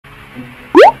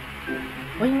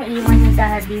Uy, maiwan ni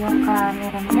Daddy yung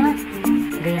camera niya.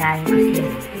 Gayahin ko si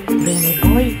Benny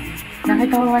Boy.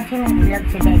 Nakita ko kasi nag-vlog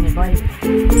si Benny Boy.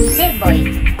 Hey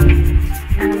Boy!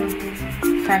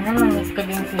 Sana mamit ko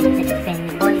din si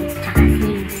Benny Boy. Tsaka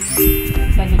si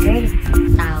Daddy Girl.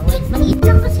 Tawid. Maliit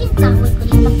lang kasi yung tawid ko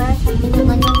dito para sa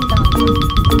pinugan yung tawid.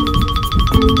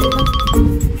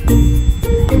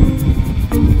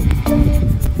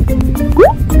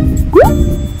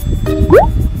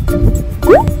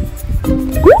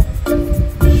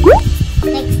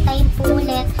 Next time po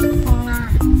ulit mga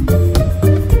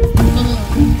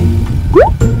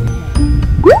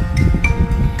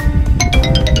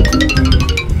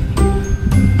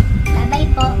bye-bye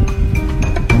po.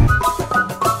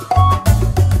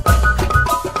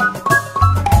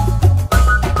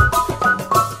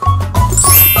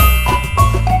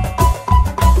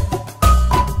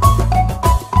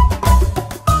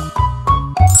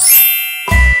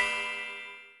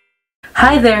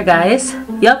 Hi there guys!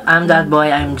 Yup, I'm that boy,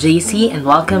 I'm Jhaycee, and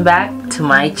welcome back to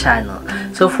my channel.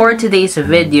 So for today's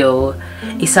video,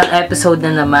 isang episode na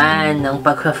naman ng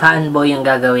pagka-fanboy yung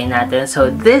gagawin natin.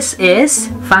 So this is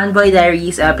Fanboy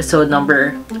Diaries episode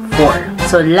number 4.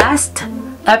 So last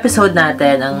episode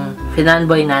natin, ang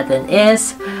fanboy natin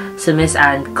is si Miss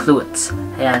Ann Klutz.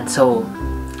 Ayan, so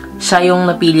siya yung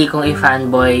napili kong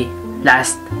i-fanboy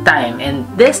last time. And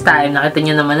this time, nakita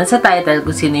nyo naman sa title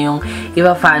kung sino yung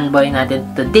ipa-fanboy natin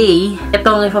today.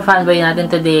 Itong ipa-fanboy natin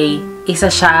today, isa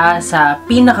siya sa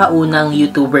pinakaunang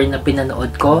YouTuber na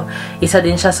pinanood ko. Isa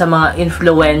din siya sa mga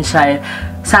influential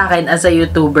sa akin as a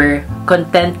YouTuber,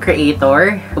 content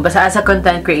creator. Basta as a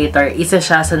content creator, isa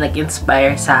siya sa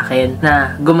nag-inspire sa akin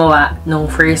na gumawa nung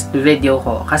first video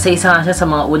ko. Kasi isa nga siya sa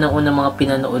mga unang-unang mga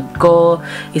pinanood ko.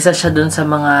 Isa siya dun sa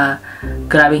mga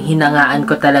grabing hinangaan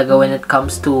ko talaga when it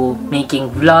comes to making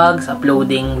vlogs,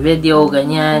 uploading video,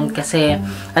 ganyan. Kasi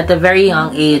at a very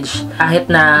young age,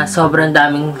 kahit na sobrang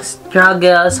daming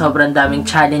struggle, sobrang daming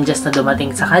challenges na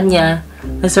dumating sa kanya,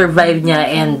 na-survive niya,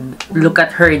 and look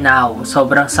at her now.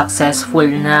 Sobrang successful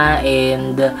na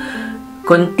and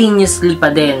continuously pa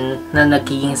din na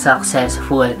nagiging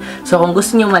successful. So kung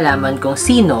gusto niyo malaman kung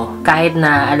sino, kahit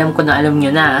na alam ko na alam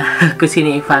niyo na kung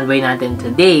sino yung fanboy natin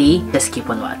today, just keep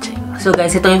on watching. So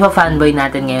guys, ito yung fanboy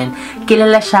natin ngayon.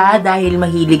 Kilala siya dahil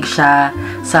mahilig siya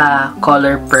sa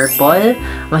color purple.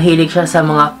 Mahilig siya sa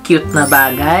mga cute na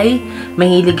bagay.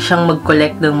 Mahilig siyang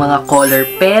mag-collect ng mga color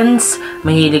pens.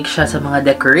 Mahilig siya sa mga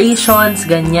decorations,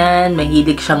 ganyan.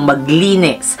 Mahilig siyang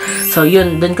maglinis. So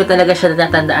yun, dun ko talaga siya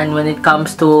natatandaan when it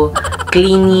comes to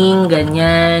cleaning,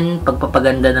 ganyan.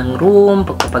 Pagpapaganda ng room,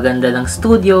 pagpapaganda ng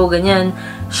studio, ganyan.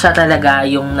 Siya talaga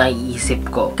yung naiisip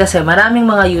ko. Kasi maraming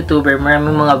mga YouTuber,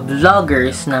 maraming mga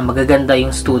vloggers na magaganda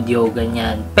yung studio,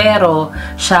 ganyan. Pero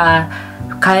siya,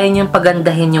 kaya niyang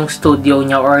pagandahin yung studio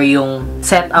niya or yung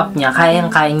setup niya, kaya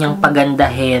niyang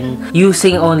pagandahin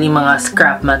using only mga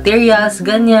scrap materials,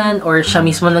 ganyan, or siya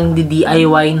mismo nang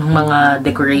DIY ng mga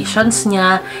decorations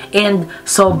niya, and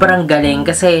sobrang galing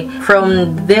kasi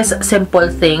from this simple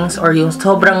things or yung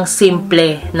sobrang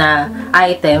simple na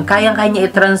item, kaya niya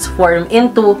i-transform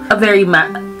into a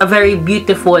very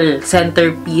beautiful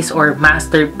centerpiece or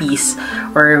masterpiece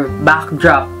or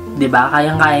backdrop. Diba?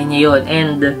 Kayang-kaya niya yun.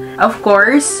 And, of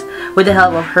course, with the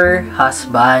help of her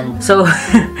husband. So,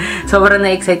 sobrang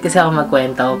na-excite kasi ako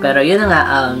magkwento. Pero, yun na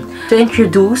nga, to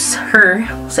introduce her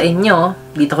sa inyo,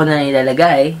 dito ko na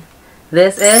nilalagay.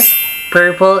 This is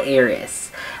Purpleheiress.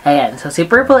 Ayan. So, si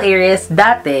Purpleheiress,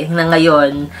 dati, na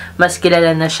ngayon, mas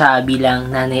kilala na siya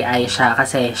bilang Nanay Isha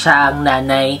kasi siya ang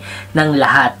nanay ng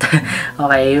lahat.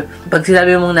 Okay? Pag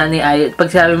sinabi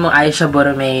mong Isha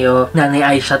Borromeo,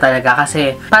 Nanay Isha talaga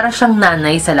kasi para siyang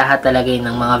nanay sa lahat talaga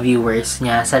ng mga viewers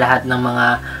niya, sa lahat ng mga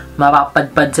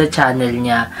mapapadpad sa channel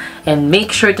niya. And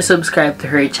make sure to subscribe to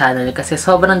her channel kasi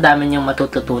sobrang dami niyong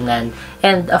matututunan.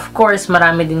 And of course,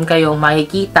 marami din kayong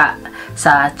makikita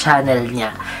sa channel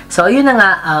niya. So, yun na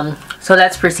nga. So,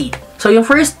 let's proceed. So, yung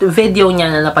first video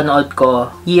niya na napanood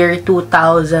ko, year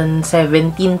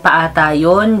 2017 pa ata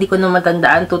yun. Hindi ko na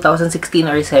matandaan,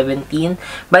 2016 or 17.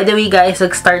 By the way, guys,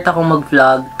 nag-start ako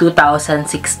mag-vlog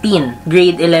 2016.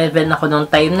 Grade 11 ako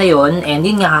nung time na yun. And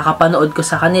yun nga, kakapanood ko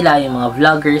sa kanila, yung mga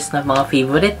vloggers na mga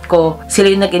favorite ko. Sila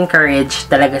yung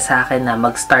nag-encourage talaga sa akin na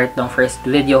mag-start ng first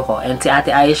video ko. And si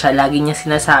Ate Aisha, lagi niya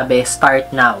sinasabi,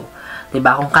 start now.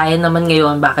 Diba? Kung kaya naman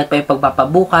ngayon, bakit pa yung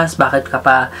pagpapabukas? Bakit ka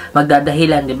pa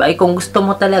magdadahilan? Diba? Ay, kung gusto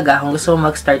mo talaga, kung gusto mo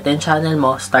mag-start yung channel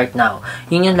mo, start now.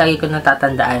 Yun yung lagi ko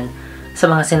natatandaan sa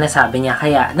mga sinasabi niya.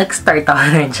 Kaya, nag-start ako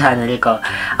ng channel ko.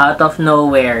 Out of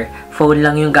nowhere, phone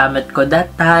lang yung gamit ko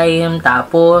that time.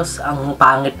 Tapos, ang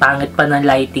pangit-pangit pa ng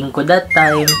lighting ko that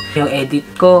time. Yung edit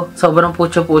ko, sobrang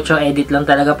pucho-pucho edit lang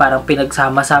talaga. Parang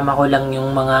pinagsama-sama ko lang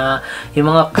yung mga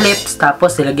clips.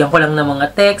 Tapos, silagyan ko lang ng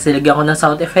mga text, silagyan ko ng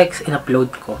sound effects, in-upload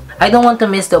ko. I don't want to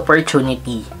miss the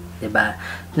opportunity. Diba?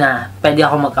 Na pwede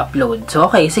ako mag-upload. So,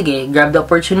 okay, sige, grab the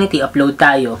opportunity, upload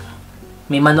tayo.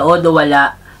 May manood o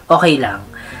wala, okay lang.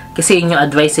 Kasi yun yung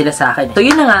advice sila sa akin. So,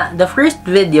 yun na nga, the first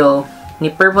video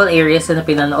ni Purpleheiress na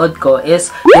pinanood ko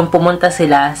is yung pumunta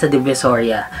sila sa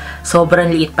Divisoria. Sobrang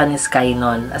liit pa ni Sky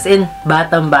nun. As in,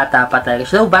 batang-bata pa talaga.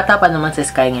 So, bata pa naman si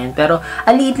Sky ngayon. Pero,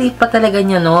 liit-liit pa talaga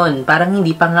niya nun. Parang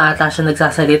hindi pa nga ata siya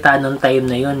nagsasalita nung time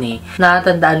na yun eh.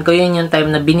 Nakatandaan ko yun yung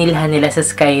time na binilhan nila sa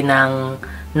Sky ng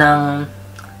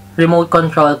remote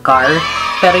control car.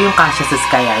 Pero yung kasya sa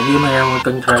Sky, hindi mo yung remote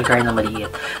control car na maliit.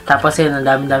 Tapos yun, ang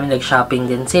dami-dami nag-shopping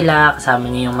din sila.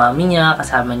 Kasama niya yung mami niya,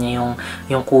 kasama niya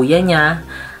yung kuya niya.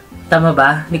 Tama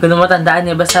ba? Hindi ko na matandaan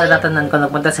eh. Basta tatandaan ko,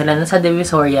 nagpunta sila sa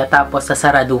Divisoria, tapos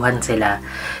sasaraduhan sila.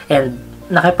 And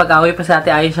nakipag-away pa sa Ate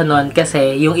Isha noon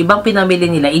kasi yung ibang pinamili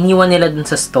nila, iniwan nila dun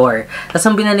sa store. Tapos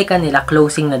ang binalikan nila,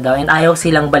 closing na daw and ayaw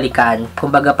silang balikan.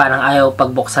 Kumbaga parang ayaw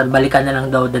pagbuksan, balikan na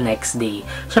lang daw the next day.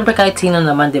 Siyempre kahit sino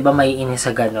naman, di ba, may inis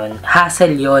sa ganun.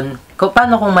 Hassle yun.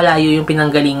 Paano kung malayo yung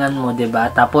pinanggalingan mo, di ba?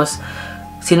 Tapos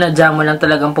sinadya mo lang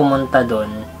talagang pumunta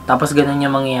doon. Tapos ganun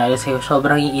yung mangyayari sa'yo.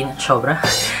 Sobrang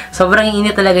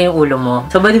iinit talaga yung ulo mo.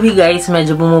 So by the way guys,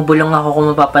 medyo bumubulong ako kung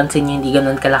mapapansin nyo, hindi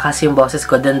ganun kalakas yung boses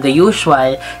ko than the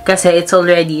usual. Kasi it's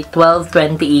already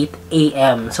 12:28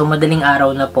 AM. So madaling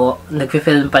araw na po.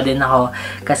 Nagfi-film pa din ako.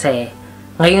 Kasi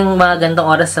ngayong mga gantong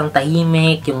oras ng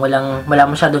tahimik, yung wala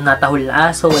masyadong natahol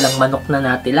na aso, walang manok na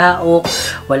natilaok,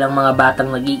 walang mga batang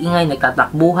nag-iingay,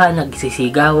 nagtatakbuhan,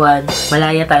 nagsisigawan.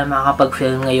 Malaya tayo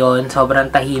makakapag-film ngayon,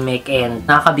 sobrang tahimik and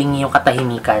nakakabingi yung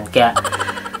katahimikan. Kaya,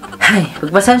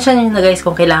 pagpasensya nyo na guys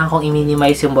kung kailangan kong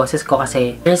i-minimize yung boses ko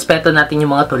kasi respeto natin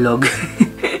yung mga tulog.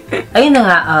 Ayun na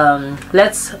nga,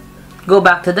 let's go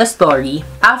back to the story.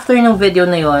 After ng video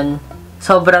na yon,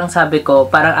 sobrang sabi ko,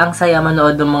 parang ang saya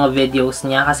manood ng mga videos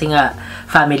niya kasi nga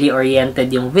family-oriented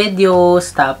yung videos,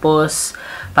 tapos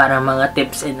parang mga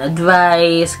tips and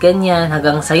advice, ganyan.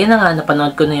 Hanggang saya na nga,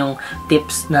 napanood ko na yung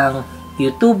tips ng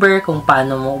YouTuber, kung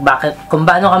paano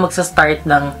ka magsa-start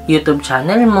ng YouTube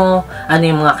channel mo, ano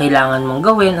yung mga kailangan mong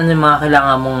gawin, ano yung mga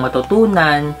kailangan mong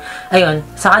matutunan. Ayun,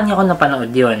 sa kanya ko napanood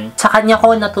yun. Sa kanya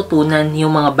ko natutunan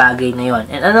yung mga bagay na yun.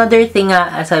 And another thing nga,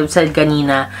 as I've said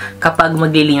kanina, kapag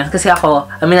maglilinis, kasi ako,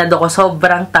 aminado ko,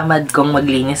 sobrang tamad kong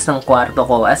maglinis ng kwarto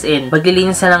ko. As in,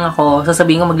 maglilinis na lang ako,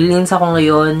 sasabihin ko, maglilinis ako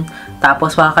ngayon,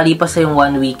 tapos makakalipas sa yung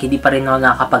 1 week, hindi pa rin ako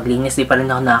nakakapaglinis, hindi pa rin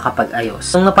ako nakakapag-ayos.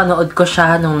 Nung napanood ko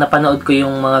siya, nung napanood ko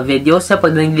yung mga videos niya,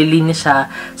 pag naglilinis siya,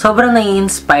 sobrang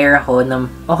nai-inspire ako na,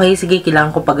 okay, sige, kailangan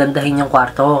ko pagandahin yung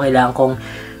kwarto ko, kailangan kong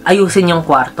ayusin yung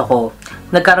kwarto ko.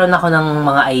 Nagkaroon ako ng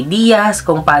mga ideas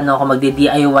kung paano ako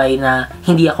magdi-DIY na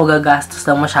hindi ako gagastos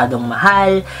ng masyadong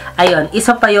mahal. Ayun,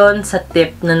 isa pa yon sa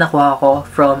tip na nakuha ko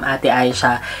from Ate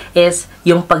Isha is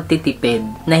yung pagtitipid.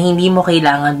 Na hindi mo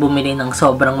kailangan bumili ng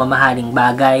sobrang mamahaling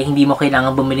bagay, hindi mo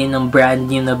kailangan bumili ng brand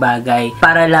new na bagay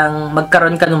para lang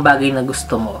magkaroon ka ng bagay na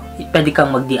gusto mo. Pwede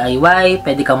kang mag-DIY,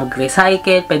 pwede kang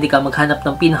mag-recycle, pwede kang maghanap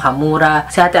ng pinakamura.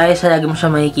 Si Ate Isha, lagi mo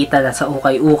siya makikita nasa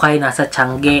ukay-ukay, nasa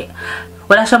tiyangge.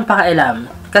 Wala siyang pakialam.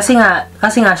 Kasi nga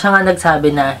siya nga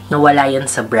nagsabi na nawala yan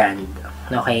sa brand.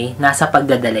 Okay? Nasa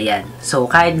pagdadala yan. So,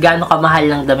 kahit gaano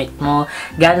kamahal ng damit mo,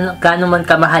 gaano man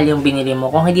kamahal yung binili mo,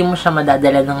 kung hindi mo siya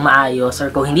madadala ng maayos, or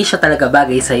kung hindi siya talaga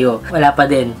bagay sa'yo, wala pa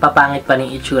din. Papangit pa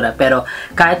rin itsura. Pero,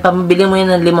 kahit pa mabili mo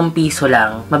yan ng 5 piso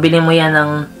lang, mabili mo yan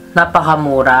ng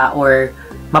napakamura, or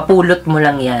mapulot mo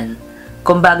lang yan.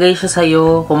 Kung bagay siya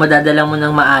sa'yo, kung madadala mo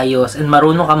ng maayos, and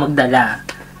marunong ka magdala,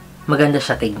 maganda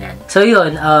siya tignan. So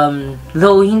yun,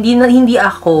 though hindi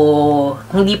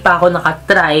pa ako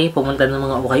nakatry pumunta ng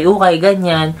mga ukay-ukay,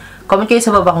 ganyan. Comment kayo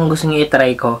sa baba kung gusto niyo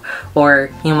i-try ko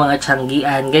or yung mga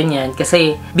tiyanggian, ganyan.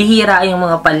 Kasi bihira yung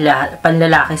mga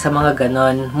panlalaki sa mga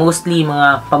ganon. Mostly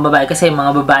mga pambabae kasi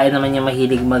mga babae naman yung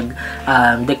mahilig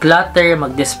declutter,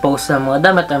 mag-dispose ng mga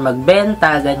damit or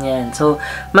magbenta, ganyan. So,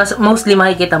 mostly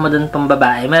makikita mo dun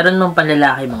pambabae. Meron nung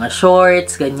panlalaki mga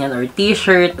shorts, ganyan, or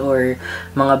t-shirt, or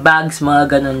mga bags,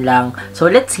 mga ganon lang. So,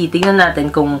 let's see. Tingnan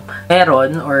natin kung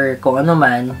meron or kung ano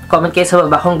man. Comment kayo sa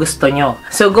baba kung gusto nyo.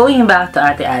 So, going back to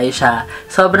Ate Isha, siya,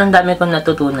 sobrang dami kong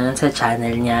natutunan sa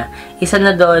channel niya. Isa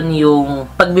na doon yung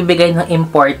pagbibigay ng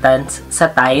importance sa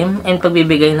time and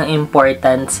pagbibigay ng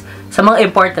importance sa mga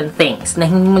important things na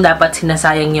hindi mo dapat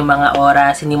sinasayang yung mga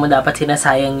oras, hindi mo dapat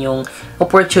sinasayang yung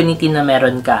opportunity na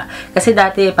meron ka. Kasi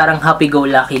dati parang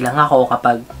happy-go-lucky lang ako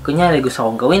kapag kunyari gusto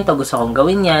kong gawin to, gusto kong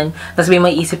gawin yan, tapos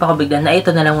may isip ako bigla na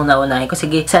ito na lang muna-unahin ko,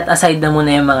 sige, set aside na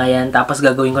muna yung mga yan, tapos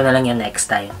gagawin ko na lang yan next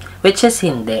time. Which is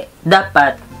hindi.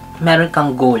 Dapat meron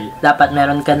kang goal. Dapat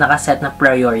meron ka nakaset na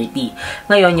priority.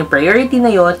 Ngayon, yung priority na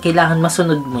yon, kailangan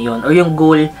masunod mo yon, or yung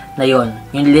goal na yon,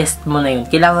 yung list mo na yon,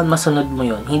 kailangan masunod mo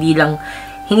yon. Hindi lang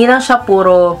siya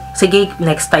puro, sige,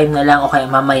 next time na lang, o kaya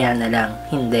mamaya na lang.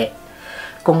 Hindi.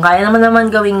 Kung kaya naman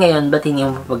gawin ngayon, ba't hindi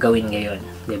mo papagawin ngayon?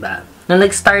 Diba? Nung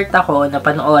nag-start ako na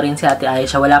panoorin si Ate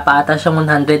Aisha, wala pa ata siyang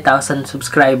 100,000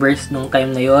 subscribers nung time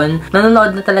na yon.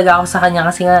 Nanonood na talaga ako sa kanya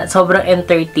kasi nga sobrang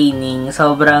entertaining,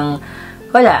 sobrang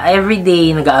wala,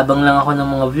 everyday, nag-aabang lang ako ng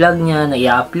mga vlog niya, na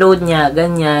i-upload niya,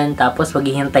 ganyan. Tapos,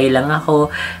 maghihintay lang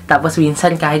ako. Tapos,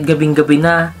 minsan, kahit gabing-gabi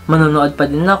na, manonood pa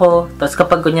din ako. Tapos,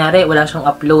 kapag kunyari, wala siyang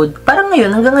upload. Parang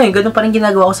ngayon, hanggang ngayon, ganun pa rin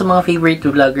ginagawa ko sa mga favorite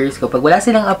vloggers ko. Pag wala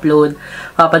silang upload,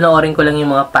 papanoorin ko lang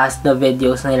yung mga past na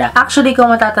videos nila. Actually, kung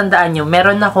matatandaan nyo,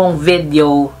 meron akong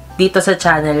video dito sa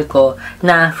channel ko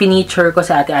na finiture ko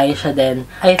sa Ate Aisha din.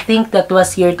 I think that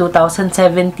was year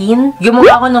 2017.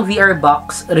 Gumawa ako ng VR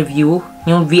box review,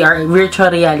 yung VR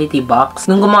virtual reality box.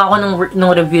 Nung gumawa ako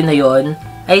ng review na yon,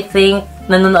 I think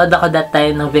nanonood ako that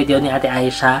time ng video ni Ate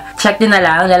Aisha. Check din na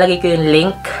lang, lalagay ko yung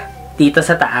link dito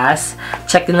sa taas.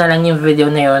 Check din na lang yung video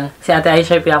na yon. Si Ate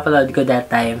Aisha yung pinapaload ko that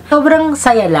time. Sobrang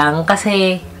saya lang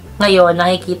kasi ngayon,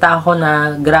 nakikita ako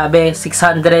na grabe,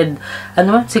 646,000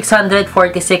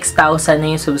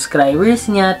 na yung subscribers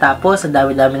niya. Tapos, ang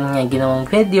dami-dami niya ginawang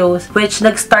videos. Which,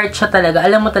 nag-start siya talaga.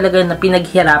 Alam mo talaga na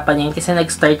pinaghirapan niya. Kasi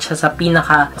nag-start siya sa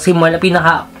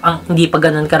hindi pa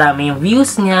ganun karami yung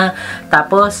views niya.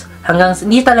 Tapos, hanggang,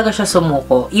 hindi talaga siya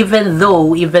sumuko. Even though,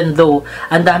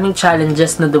 ang daming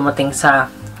challenges na dumating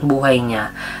sa buhay niya.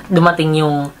 Dumating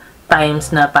yung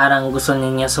times na parang gusto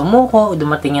niya sumuko,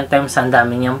 dumating yung times na ang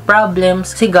dami niyang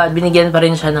problems. Si God, binigyan pa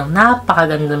rin siya ng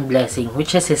napakagandang blessing,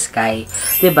 which is si Sky.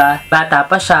 Diba? Bata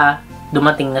pa siya,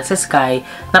 dumating na si Sky.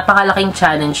 Napakalaking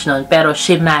challenge nun, pero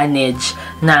she managed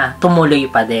na tumuloy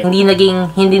pa din. Hindi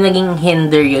naging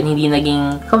hinder yun, hindi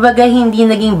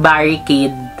naging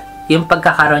barricade yung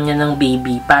pagkakaroon niya ng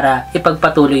baby para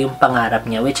ipagpatuloy yung pangarap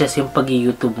niya, which is yung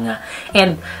pag-YouTube nga.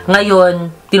 And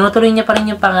ngayon, tinutuloy niya pa rin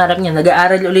yung pangarap niya.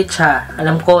 Nag-aaral ulit siya.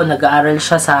 Alam ko, nag-aaral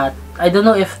siya sa, I don't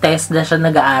know if TESDA siya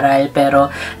nag-aaral,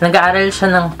 pero nag-aaral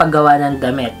siya ng paggawa ng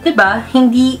damit. Diba?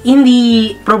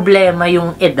 Hindi problema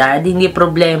yung edad, hindi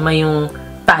problema yung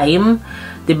time.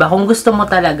 Diba? Kung gusto mo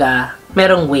talaga,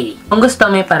 merong way. Kung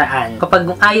gusto, may paraan.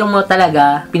 Kapag ayaw mo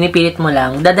talaga, pinipilit mo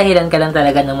lang, dadahilan ka lang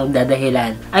talaga ng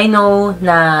magdadahilan. I know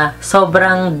na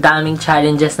sobrang daming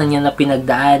challenges na niya na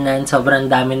pinagdaanan,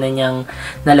 sobrang dami na niyang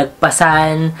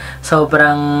nalagpasan,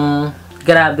 sobrang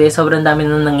dami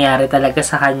nang nangyari talaga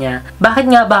sa kanya. Bakit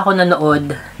nga ba ako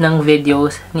nanood ng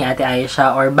videos ni Ate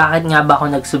Aisha, or bakit nga ba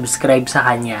ako nag-subscribe sa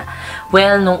kanya?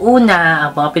 Well, nung una,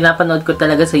 ang mga pinapanood ko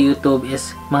talaga sa YouTube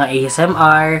is mga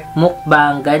ASMR,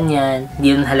 mukbang, ganyan.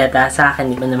 Hindi yun halata sa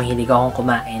akin, hindi man na mahilig akong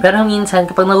kumain. Pero minsan,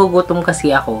 kapag nagugutom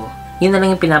kasi ako, yun na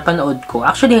lang yung pinapanood ko.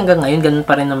 Actually, hanggang ngayon, ganun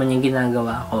pa rin naman yung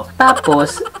ginagawa ko.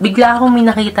 Tapos, bigla akong may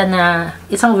nakita na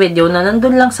isang video na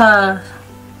nandun lang sa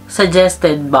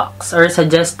suggested box or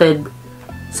suggested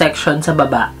section sa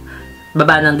baba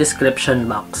ng description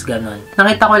box, ganun.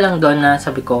 Nakita ko lang doon na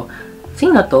sabi ko,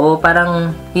 sino to?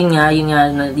 Parang yun nga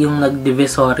yung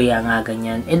nag-Divisoria nga,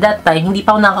 ganyan. And that time, hindi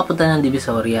pa ako nakapunta ng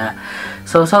Divisoria.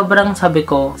 So, sobrang sabi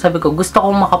ko, gusto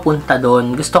kong makapunta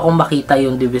doon. Gusto kong makita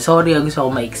yung Divisoria, gusto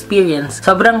kong ma-experience.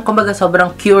 Sobrang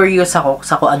curious ako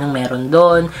sa kung anong meron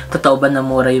doon. Totoo ba na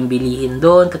mura yung bilihin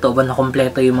doon? Totoo ba na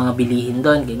kompleto yung mga bilihin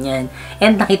doon? Ganyan.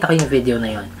 And nakita ko yung video na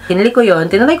yun. Tinry ko yun,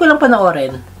 tinry ko lang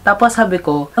panoorin. Tapos sabi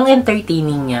ko, ang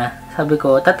entertaining niya. Sabi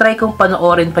ko, tatry kong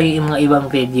panoorin pa yung mga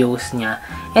ibang videos niya.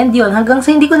 And yun, hanggang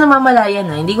sa hindi ko namamalayan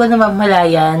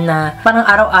na parang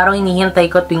araw-araw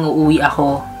inihintay ko tuwing uuwi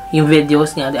ako yung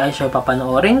videos ni Ate Aisha,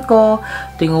 papanoorin ko.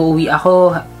 Tuwing uuwi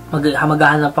ako,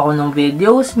 maghahanap ako ng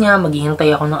videos niya,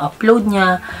 maghihintay ako ng upload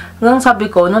niya. Hanggang sabi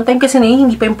ko, noong time kasi na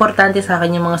hindi pa importante sa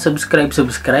akin yung mga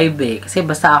subscribe eh. Kasi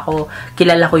basta ako,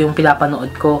 kilala ko yung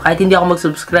pinapanood ko. Kahit hindi ako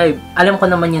mag-subscribe, alam ko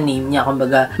naman yung name niya.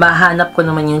 Kumbaga, mahanap ko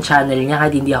naman yung channel niya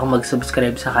kahit hindi ako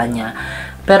mag-subscribe sa kanya.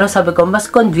 Pero sabi ko, mas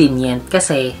convenient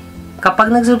kasi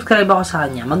kapag nag-subscribe ako sa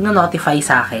kanya, magno-notify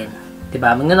sa akin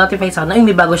Diba? Mag-notify sa akin, uy,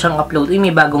 may bago siyang upload, uy,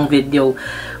 may bagong video,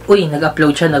 uy,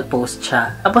 nag-upload siya, nag-post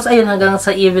siya. Tapos, ayun, hanggang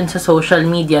sa even sa social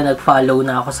media, nag-follow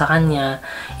na ako sa kanya,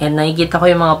 and nakikita ko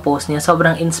yung mga post niya,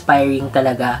 sobrang inspiring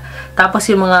talaga. Tapos,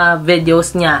 yung mga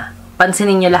videos niya,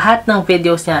 pansinin niyo lahat ng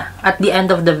videos niya. At the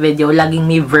end of the video, laging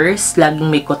may verse,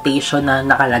 laging may quotation na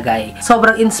nakalagay.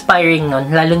 Sobrang inspiring nun,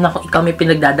 lalo na kung ikaw may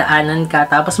pinagdadaanan ka,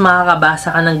 tapos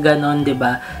makakabasa ka ng ganon,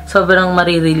 diba? Sobrang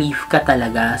marirelief ka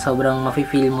talaga. Sobrang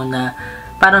mafe-feel mo na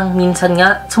parang minsan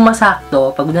nga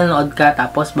sumasakto pag nanood ka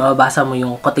tapos babasa mo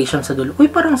yung quotation sa dulo. Uy,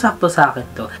 parang sakto sa akin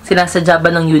to. Sinasadya ba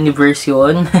ng universe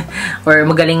yun? Or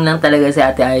magaling lang talaga si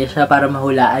Ate Aisha para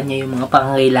mahulaan niya yung mga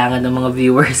pangangailangan ng mga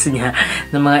viewers niya,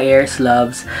 ng mga airs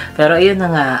loves. Pero ayun na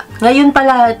nga. Ngayon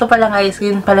pala, ito pala guys,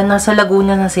 ngayon pala nasa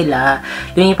Laguna na sila.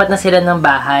 Lumipat na sila ng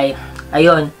bahay.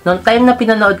 Ayun, nung time na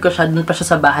pinanood ko siya, dun pa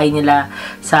siya sa bahay nila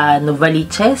sa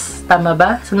Novaliches, tama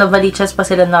ba? Sa Novaliches pa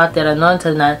sila nakatira noon,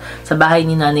 sa bahay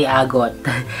ni Nanay Agot.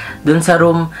 Dun sa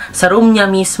room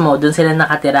niya mismo, dun sila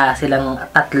nakatira, silang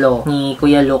tatlo, ni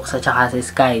Kuya Lux at saka si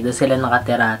Sky, dun sila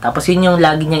nakatira. Tapos yun yung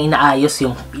lagi niyang inaayos,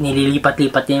 yung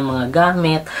nililipat-lipat niya yung mga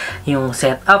gamit, yung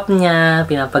setup niya,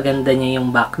 pinapaganda niya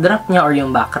yung backdrop niya or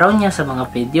yung background niya sa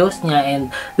mga videos niya,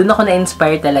 and dun ako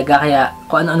na-inspire talaga, kaya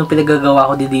kung ano-ano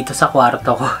pinagagawa ko dito sa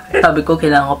kwarto ko. Sabi ko,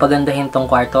 kailangan ko pagandahin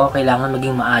tong kwarto ko, kailangan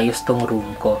maging maayos tong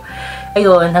room ko.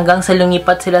 Ayun, hanggang sa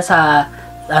lumipat sila sa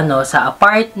sa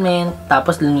apartment,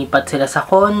 tapos lumipat sila sa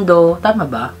condo. Tama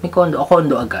ba? May condo o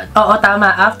condo agad? Oo,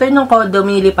 tama. After ng condo,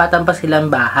 minilipatan pa silang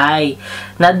bahay.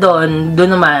 Na doon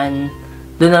naman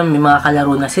may mga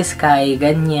kalaro na si Sky,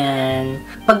 ganyan.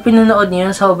 Pag pinanood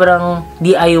niyo yun, sobrang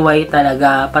DIY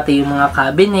talaga. Pati yung mga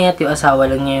cabinet, yung asawa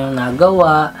lang niya yung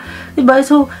nagawa. Diba?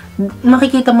 So,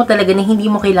 makikita mo talaga na hindi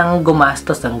mo kailangan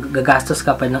gumastos. Gagastos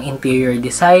ka pa ng interior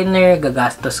designer,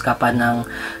 gagastos ka pa ng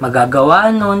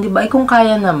magagawa nun, diba? Kung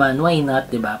kaya naman, why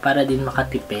not, diba? Para din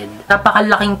makatipid.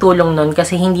 Napakalaking tulong nun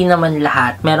kasi hindi naman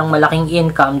lahat merong malaking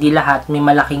income, di lahat may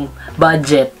malaking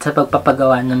budget sa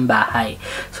pagpapagawa ng bahay.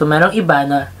 So, merong iba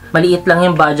na maliit lang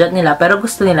yung budget nila pero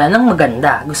gusto nila ng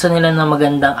maganda. Gusto nila ng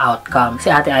magandang outcome. Si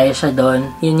Ate Aisha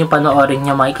doon, yun yung panoorin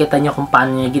niya, makikita niyo kung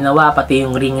paano niya ginawa. Pati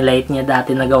yung ring light niya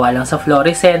dati nagawa lang sa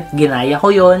fluorescent. Ginaya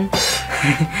ko yun.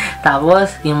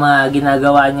 Tapos, yung mga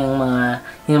ginagawa niyang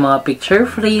yung mga picture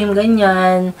frame,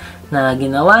 ganyan, na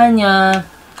ginawa niya.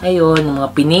 Ayun, yung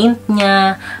mga pinaint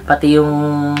niya. Pati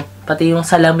yung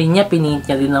salamin niya, pinaint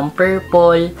niya din ng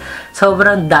purple.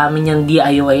 Sobrang dami niyang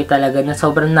DIY talaga na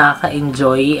sobrang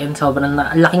nakaka-enjoy and sobrang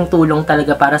laking tulong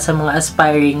talaga para sa mga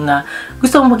aspiring na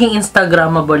gusto mong maging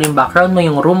Instagrammable yung background mo,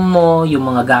 yung room mo, yung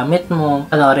mga gamit mo.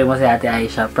 Panoorin mo si Ate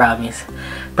Aisha, promise.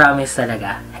 Promise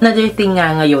talaga. Another thing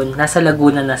nga ngayon, nasa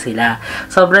Laguna na sila.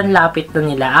 Sobrang lapit na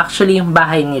nila. Actually, yung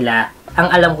bahay nila, ang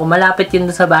alam ko, malapit yun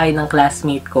sa bahay ng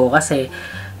classmate ko kasi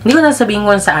hindi ko nasabihin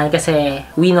kung saan kasi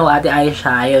we know Ate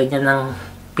Aisha, ayaw niya nang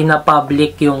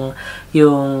pinapublic yung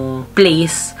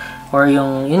place or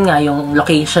yung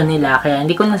location nila. Kaya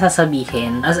hindi ko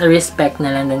nasasabihin as a respect na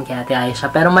lang din kay Ate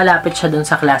Aisha. Pero malapit siya dun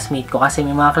sa classmate ko kasi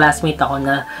may mga classmate ako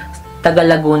na taga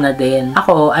Laguna din.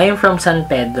 Ako, I am from San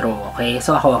Pedro, okay?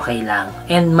 So, ako okay lang.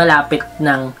 And malapit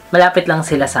lang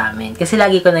sila sa amin. Kasi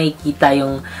lagi ko nakikita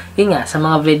yun nga, sa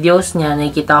mga videos niya,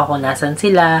 nakikita ko kung nasan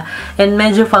sila. And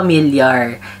medyo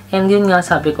familiar. And yun nga,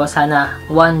 sabi ko, sana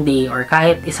one day, or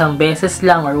kahit isang beses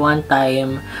lang, or one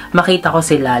time, makita ko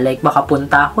sila. Like,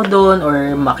 makapunta ako doon,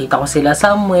 or makita ko sila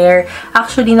somewhere.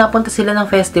 Actually, napunta sila ng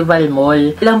festival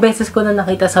mall. Ilang beses ko na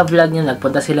nakita sa vlog niya,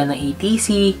 nagpunta sila ng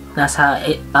ATC, nasa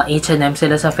H&M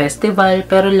sila sa festival,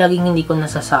 pero laging hindi ko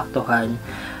nasasaktuhan.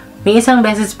 May isang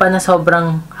beses pa na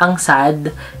sobrang ang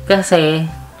sad, kasi,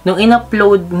 nung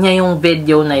in-upload niya yung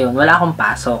video na yun, wala akong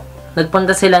pasok.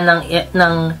 Nagpunta sila ng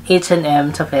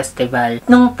H&M sa festival.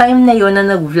 Nung time na yun na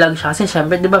nag-vlog siya, kasi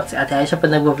syempre, di ba, si Ate Aisha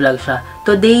pa nag-vlog siya,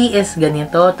 today is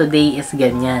ganito, today is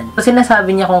ganyan. So,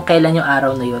 sinasabi niya kung kailan yung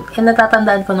araw na yun. And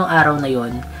natatandaan ko nung araw na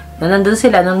yun, na nandun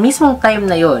sila, nung mismong time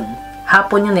na yun,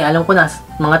 hapon yun alam ko na,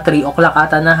 mga 3 o'clock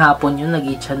ata na hapon yun,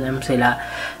 nag-H&M sila.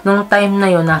 Nung time na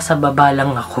yun, nasa baba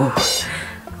lang ako.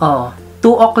 2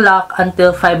 o'clock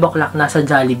until 5 o'clock nasa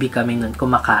Jollibee kami nun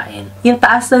kumakain. Yung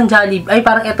taas ng Jollibee, ay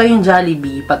parang ito yung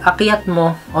Jollibee, pag akyat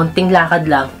mo, onting lakad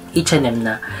lang, H&M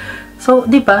na. So,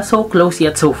 di ba, so close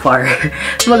yet so far.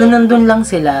 Wag nandun lang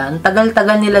sila. Ang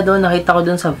tagal-tagal nila doon, nakita ko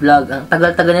doon sa vlog. Ang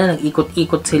tagal-tagal nila,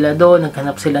 nag-ikot-ikot sila doon,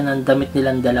 naghanap sila ng damit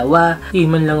nilang dalawa.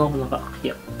 Iman lang ako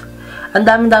nakaakyat. Ang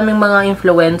daming mga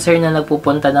influencer na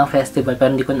nagpupunta ng festival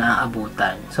pero hindi ko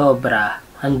naaabutan. Sobra.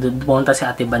 Pumunta si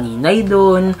Ate Baninay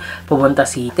doon, pumunta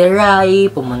si Teray,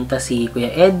 pumunta si Kuya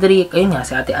Edric, ayun nga,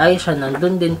 si Ate Aisha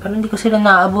nandun din, pero hindi ko sila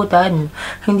naabutan.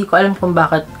 Hindi ko alam kung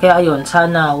bakit. Kaya ayun,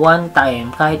 sana one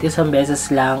time, kahit isang beses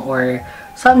lang, or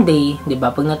someday, di ba,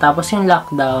 pag natapos yung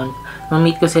lockdown,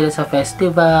 ma-meet ko sila sa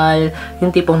festival, yung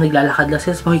tipong naglalakad lang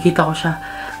sila, makikita ko siya.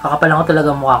 Kakapalan ko talaga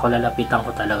mukha ko, lalapitan ko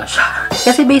talaga siya.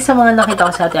 Kasi based sa mga nakita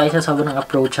ko sa Ate Aisha, sobrang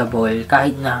approachable.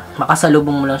 Kahit na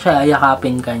makasalubong mo lang siya,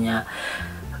 ayakapin ka niya.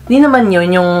 Di naman yun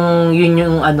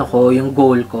yung ano ko, yung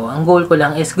goal ko. Ang goal ko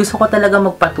lang is gusto ko talaga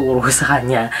magpaturo sa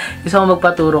kanya. Gusto ko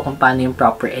magpaturo kung paano yung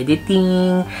proper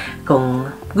editing,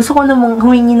 kung gusto ko namang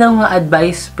humingi ng mga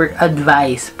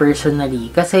advice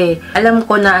personally. Kasi alam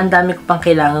ko na ang dami ko pang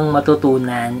kailangang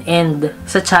matutunan. And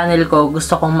sa channel ko,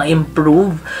 gusto kong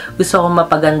ma-improve. Gusto kong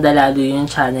mapaganda lalo yung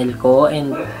channel ko.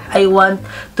 And I want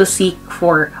to seek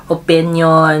for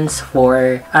opinions,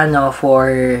 for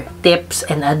tips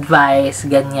and advice,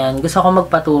 ganyan. Gusto ko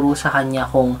magpaturo sa kanya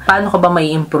kung paano ko ba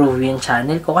may improve yung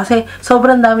channel ko. Kasi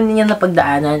sobrang dami niya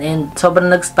napagdaanan and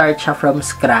sobrang nag-start siya from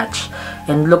scratch.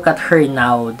 And look at her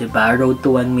now, diba? Road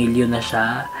to 1 million na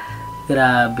siya.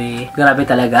 Grabe. Grabe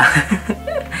talaga.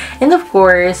 And of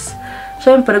course,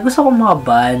 syempre, gusto ko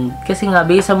makaband. Kasi nga,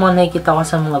 based sa mga nakikita ko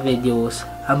sa mga videos,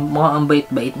 ang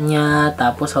bait-bait niya,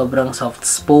 tapos sobrang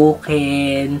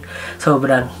soft-spoken,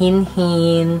 sobrang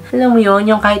hin-hin. Alam mo yun,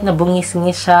 yung kahit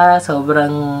nabungis-ngis siya,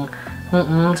 sobrang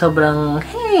ganun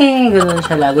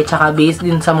siya lagi. Tsaka based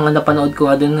din sa mga napanood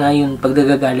ko doon nga yun, pag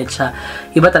nagagalit siya,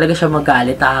 iba talaga siya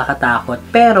magalit, nakakatakot.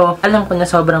 Pero, alam ko na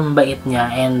sobrang bait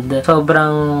niya and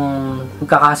sobrang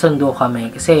magkakasundo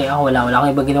kami. Kasi ako wala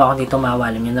akong ibang ginawa kundi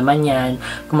tumawa. Alam niyo naman yan.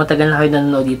 Kung matagal na kayo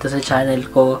nanonood dito sa channel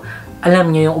ko,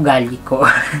 alam niyo yung ugali ko.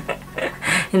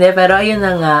 Hindi, pero ayun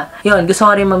na nga. Yun, gusto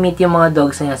ko rin ma-meet yung mga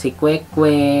dogs niya. Si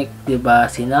Kwek-Kwek, diba?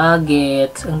 Si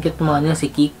Nuggets. Ang cute mga nila, si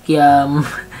Kikiam.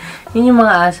 Yun yung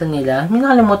mga aso nila. May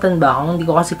nakalimutan ba ako? Hindi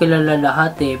ko kasi kilala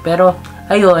lahat eh. Pero,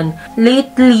 ayun.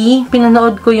 Lately,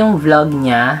 pinanood ko yung vlog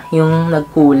niya. Yung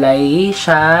nagkulay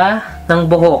siya ng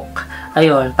buhok.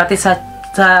 Ayun. Pati sa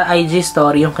IG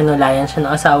story, yung kinulayan siya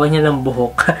ng asawa niya ng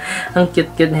buhok. Ang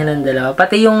cute-cute nilang dalawa.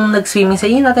 Pati yung nag-swimming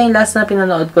sila. Yun natin yung last na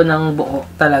pinanood ko ng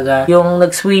buhok talaga. Yung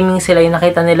nag-swimming sila, yung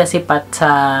nakita nila si Pat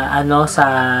sa, sa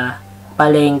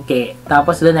palengke.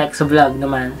 Tapos the next vlog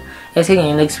naman. Kasi nga,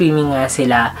 yung nag-swimming nga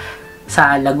sila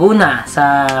sa Laguna,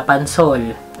 sa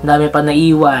Pansol. Dami pa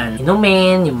naiwan.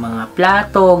 Inumin, yung mga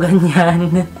plato,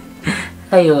 ganyan.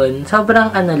 Ayun, sobrang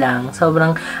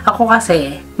sobrang, ako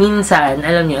kasi, minsan,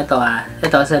 alam niyo ito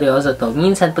seryoso to.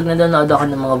 Minsan, pag nanonood ako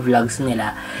ng mga vlogs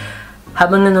nila,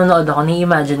 habang nanonood ako,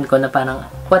 ni-imagine ko na parang,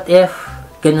 what if,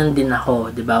 ganun din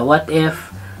ako, diba? What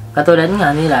if, katulad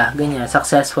nga nila, ganyan,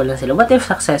 successful lang sila. What if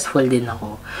successful din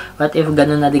ako? What if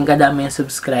ganun na din kadami yung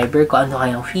subscriber ko? Ano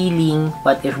kayang feeling?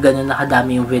 What if ganun na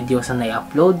kadami yung videos na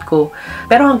na-upload ko?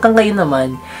 Pero hanggang ngayon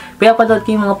naman, pinapanood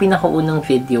ko yung mga pinakaunang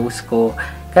videos ko.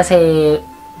 Kasi,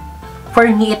 for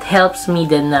me, it helps me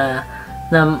din na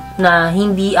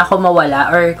hindi ako mawala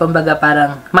or kumbaga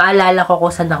parang maalala ko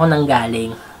kung saan ako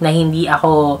nanggaling. Na hindi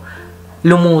ako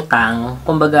lumutang.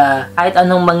 Kumbaga, kahit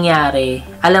anong mangyari,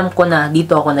 alam ko na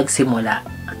dito ako nagsimula.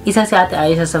 Isa si Ate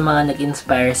Aisha sa mga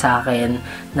nag-inspire sa akin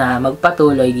na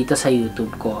magpatuloy dito sa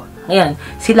YouTube ko. Ayan,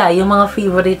 sila, yung mga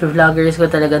favorite vloggers ko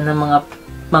talaga ng mga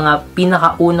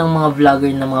pinakaunang mga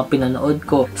vlogger na mga pinanood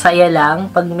ko. Saya lang,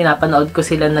 pag pinapanood ko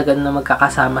sila na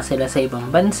magkakasama sila sa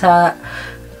ibang bansa.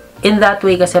 In that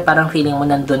way, kasi parang feeling mo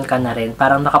nandun ka na rin.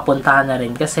 Parang nakapunta ka na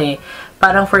rin. Kasi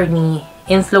parang for me,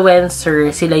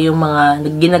 influencer, sila yung mga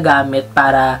ginagamit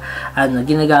para,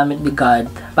 ginagamit ni God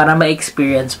para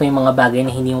ma-experience mo yung mga bagay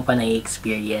na hindi mo pa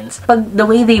na-experience. Pag the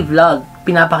way they vlog,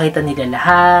 pinapakita nila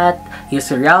lahat, yung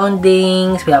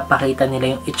surroundings, pinapakita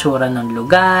nila yung itsura ng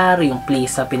lugar, yung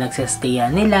place na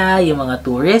pinagsistayan nila, yung mga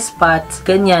tourist spots,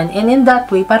 ganyan. And in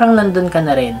that way, parang nandun ka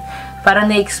na rin.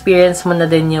 Parang na-experience mo na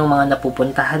din yung mga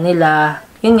napupuntahan nila.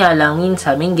 Yun nga lang,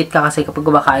 minsan, minggit ka kasi kapag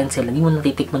kumakain sila, hindi mo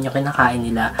natitikman yung kinakain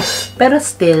nila. Pero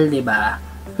still, diba,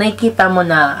 nakikita mo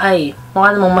na, ay,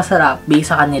 mukha namang masarap based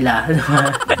sa kanila.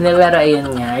 Pero ayun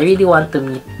nga, I really want to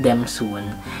meet them soon.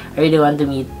 I really want to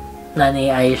meet Nanay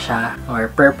Isha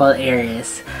or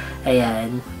Purpleheiress.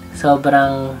 Ayan,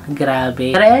 sobrang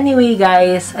grabe. Pero anyway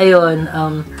guys, ayun,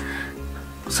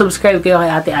 subscribe kayo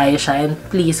kay Ate Aisha and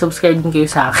please subscribe din kayo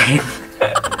sa akin.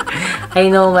 I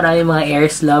know marami mga air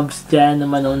slobs dyan na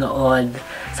manonood.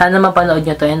 Sana mapanood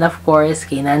nyo to. And of course,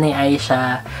 kay Nanay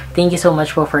Isha, thank you so much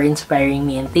for inspiring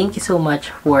me. And thank you so much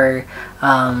for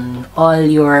all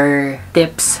your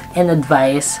tips and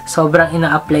advice. Sobrang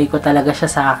ina-apply ko talaga siya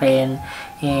sa akin.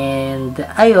 And,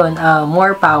 ayun,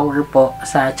 more power po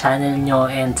sa channel nyo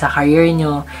and sa career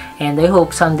nyo. And I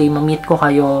hope someday ma-meet ko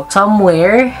kayo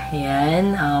somewhere.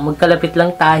 Ayan, magkalapit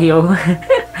lang tayo.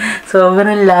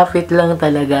 Sobrang lapit lang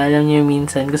talaga. Alam nyo,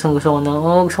 minsan, gusto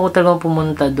ko talagang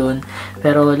pumunta dun.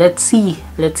 Pero, let's see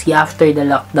after the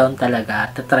lockdown talaga.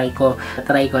 Tatry ko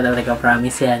talaga,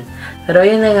 promise yan. Pero,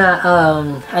 yun na nga,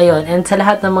 ayun, and sa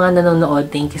lahat ng mga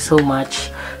nanonood, thank you so much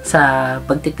sa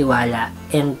pagtitiwala.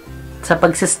 And, sa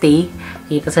pagsistay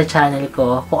dito sa channel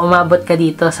ko. Kung umabot ka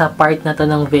dito sa part na to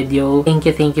ng video, thank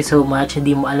you so much.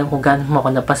 Hindi mo alam kung gaano mo ako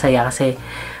napasaya kasi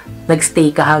nagstay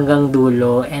ka hanggang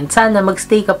dulo. And sana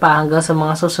magstay ka pa hanggang sa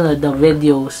mga susunod na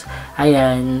videos.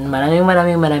 Ayan,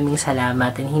 maraming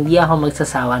salamat. And hindi ako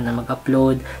magsasawa na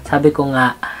mag-upload. Sabi ko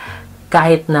nga,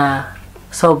 kahit na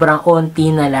sobrang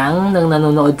onti na lang nang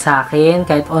nanonood sa akin,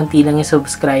 kahit onti lang yung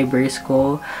subscribers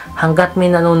ko, hanggat may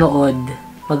nanonood,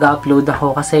 mag-upload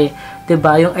ako kasi 'di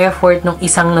ba yung effort ng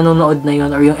isang nanonood na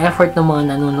yon or yung effort ng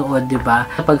mga nanonood, 'di ba?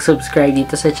 Kapag subscribe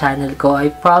dito sa channel ko,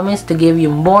 I promise to give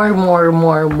you more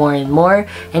and more.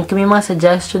 And kung may mga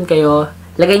suggestion kayo,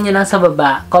 lagay nyo lang sa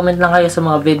baba. Comment lang kayo sa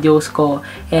mga videos ko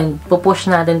and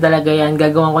pupush natin talaga yan.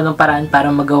 Gagawin ko ng paraan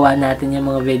para magawa natin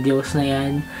yung mga videos na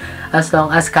yan. As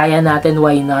long as kaya natin,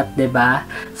 why not, 'di ba?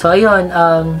 So ayun,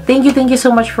 thank you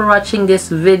so much for watching this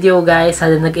video, guys.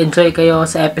 Sana nag-enjoy kayo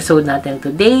sa episode natin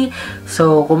today.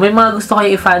 So kung may mga gusto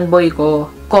kayo i-fanboy ko,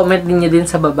 comment niyo din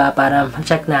sa baba para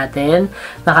ma-check natin.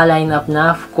 Naka-line up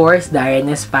na, of course,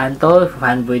 Darren Espanto,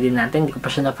 fanboy din natin, hindi ko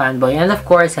pa siya na fanboy. And of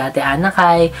course, Ate Ana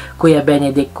Kai, Kuya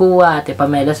Benedict Kua, Ate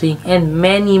Pamela Swing, and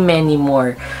many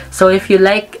more. So if you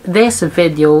like this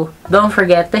video, don't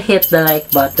forget to hit the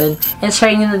like button and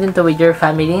share nyo na din to with your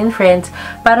family and friends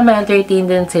para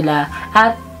ma-entertain din sila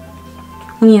at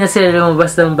hindi na sila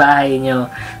lumabas ng bahay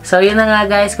nyo. So yun na nga,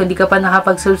 guys, kung di ka pa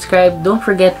nakapag-subscribe, don't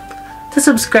forget to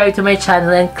subscribe to my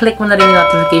channel and click mo na rin yung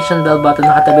notification bell button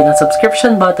na katabi ng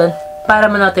subscription button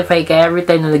para ma-notify ka every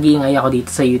time na nag-iingay ako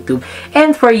dito sa YouTube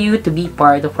and for you to be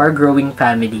part of our growing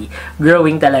family.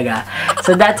 Growing talaga.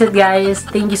 So that's it, guys.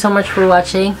 Thank you so much for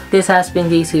watching. This has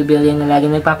been Jhaycee Obille na lagi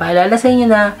nagpapaalala sa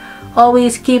inyo na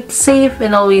always keep safe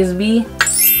and always be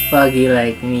waggy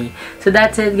like me. So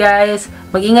that's it, guys.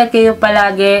 Mag-ingat kayo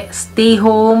palagi. Stay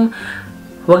home.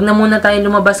 Huwag na muna tayo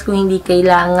lumabas kung hindi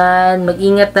kailangan.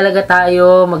 Mag-ingat talaga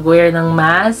tayo. Mag-wear ng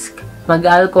mask.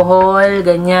 Mag-alcohol.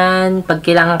 Ganyan. Pag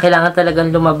kailangan talagang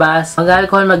lumabas.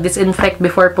 Mag-alcohol. Mag-disinfect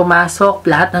before pumasok.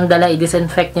 Lahat ng dala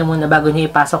i-disinfect niyo muna bago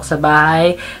niyo ipasok sa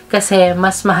bahay. Kasi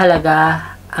mas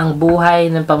mahalaga ang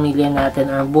buhay ng pamilya natin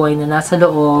or buhay na nasa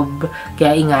loob.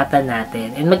 Kaya ingatan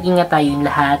natin. And mag-ingat tayong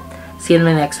lahat. See you in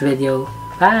my next video.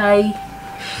 Bye!